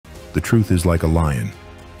The truth is like a lion.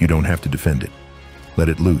 You don't have to defend it. Let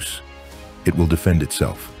it loose. It will defend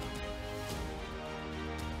itself.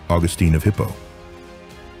 Augustine of Hippo.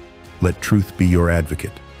 Let truth be your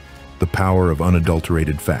advocate. The power of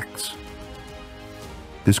unadulterated facts.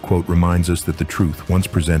 This quote reminds us that the truth, once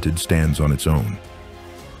presented, stands on its own.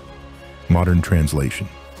 Modern translation.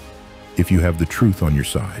 If you have the truth on your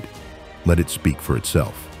side, let it speak for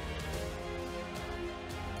itself.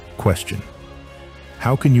 Question.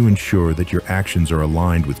 How can you ensure that your actions are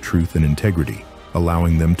aligned with truth and integrity,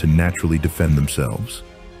 allowing them to naturally defend themselves?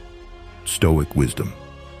 Stoic wisdom.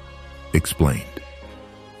 Explained.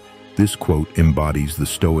 This quote embodies the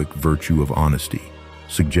Stoic virtue of honesty,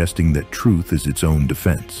 suggesting that truth is its own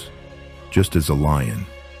defense. Just as a lion,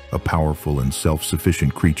 a powerful and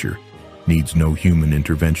self-sufficient creature, needs no human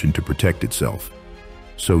intervention to protect itself,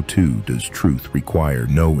 so too does truth require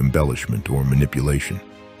no embellishment or manipulation.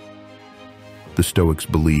 The Stoics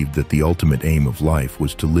believed that the ultimate aim of life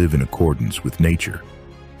was to live in accordance with nature,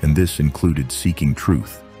 and this included seeking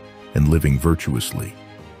truth and living virtuously.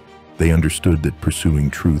 They understood that pursuing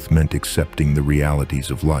truth meant accepting the realities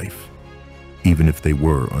of life, even if they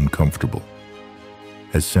were uncomfortable.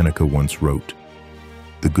 As Seneca once wrote,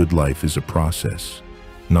 "The good life is a process,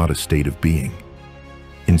 not a state of being."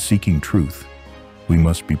 In seeking truth, we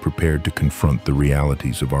must be prepared to confront the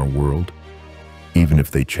realities of our world, even if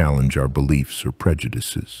they challenge our beliefs or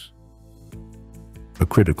prejudices. A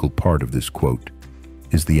critical part of this quote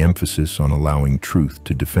is the emphasis on allowing truth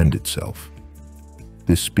to defend itself.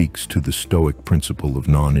 This speaks to the Stoic principle of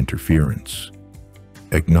non-interference,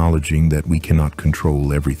 acknowledging that we cannot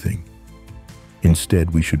control everything.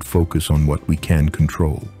 Instead, we should focus on what we can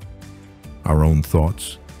control: our own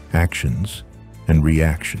thoughts, actions, and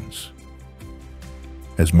reactions.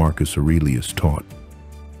 As Marcus Aurelius taught,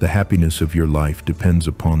 the happiness of your life depends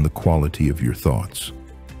upon the quality of your thoughts.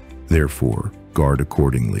 Therefore, guard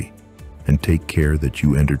accordingly, and take care that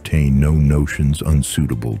you entertain no notions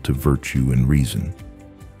unsuitable to virtue and reason.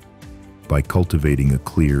 By cultivating a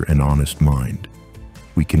clear and honest mind,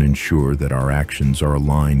 we can ensure that our actions are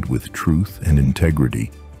aligned with truth and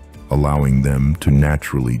integrity, allowing them to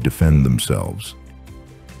naturally defend themselves.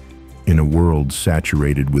 In a world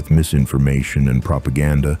saturated with misinformation and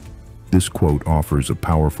propaganda, this quote offers a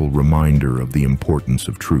powerful reminder of the importance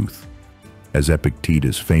of truth. As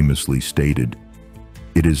Epictetus famously stated,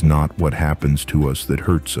 "It is not what happens to us that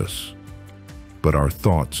hurts us, but our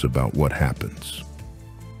thoughts about what happens."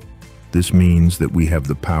 This means that we have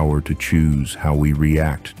the power to choose how we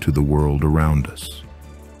react to the world around us.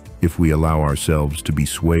 If we allow ourselves to be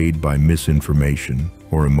swayed by misinformation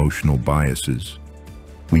or emotional biases,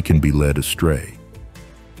 we can be led astray.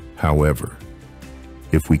 However,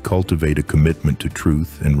 if we cultivate a commitment to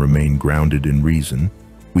truth and remain grounded in reason,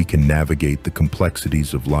 we can navigate the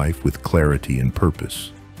complexities of life with clarity and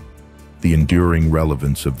purpose. The enduring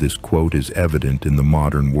relevance of this quote is evident in the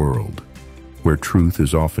modern world, where truth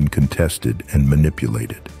is often contested and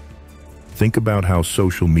manipulated. Think about how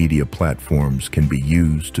social media platforms can be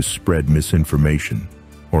used to spread misinformation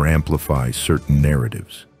or amplify certain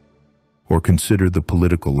narratives. Or consider the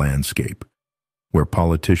political landscape, where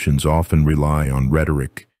politicians often rely on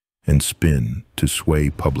rhetoric and spin to sway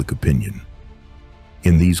public opinion.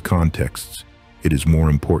 In these contexts, it is more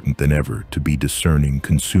important than ever to be discerning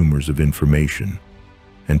consumers of information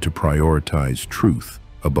and to prioritize truth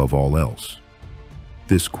above all else.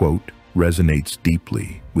 This quote resonates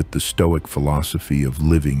deeply with the Stoic philosophy of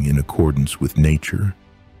living in accordance with nature,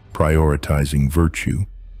 prioritizing virtue,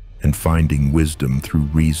 and finding wisdom through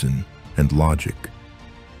reason and logic.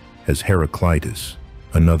 As Heraclitus,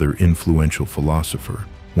 another influential philosopher,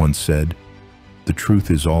 once said, "The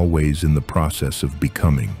truth is always in the process of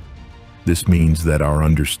becoming." This means that our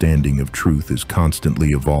understanding of truth is constantly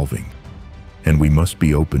evolving, and we must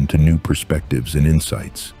be open to new perspectives and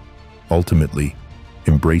insights. Ultimately,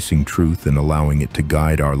 embracing truth and allowing it to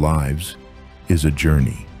guide our lives is a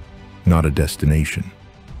journey, not a destination.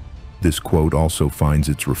 This quote also finds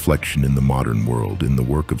its reflection in the modern world in the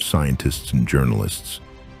work of scientists and journalists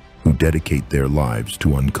who dedicate their lives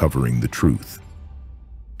to uncovering the truth.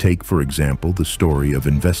 Take, for example, the story of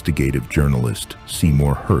investigative journalist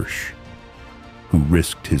Seymour Hersh, who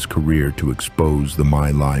risked his career to expose the My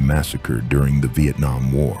Lai massacre during the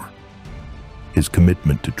Vietnam War. His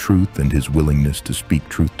commitment to truth and his willingness to speak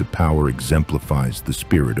truth to power exemplifies the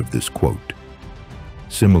spirit of this quote.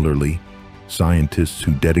 Similarly, scientists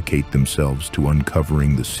who dedicate themselves to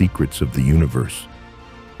uncovering the secrets of the universe,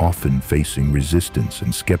 often facing resistance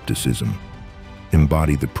and skepticism,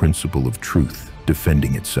 embody the principle of truth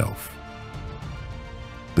defending itself.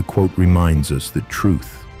 The quote reminds us that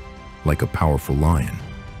truth, like a powerful lion,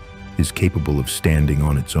 is capable of standing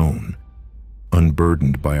on its own,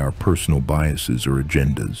 unburdened by our personal biases or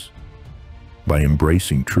agendas. By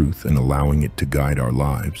embracing truth and allowing it to guide our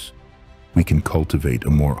lives, we can cultivate a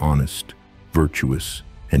more honest, virtuous,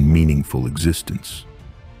 and meaningful existence.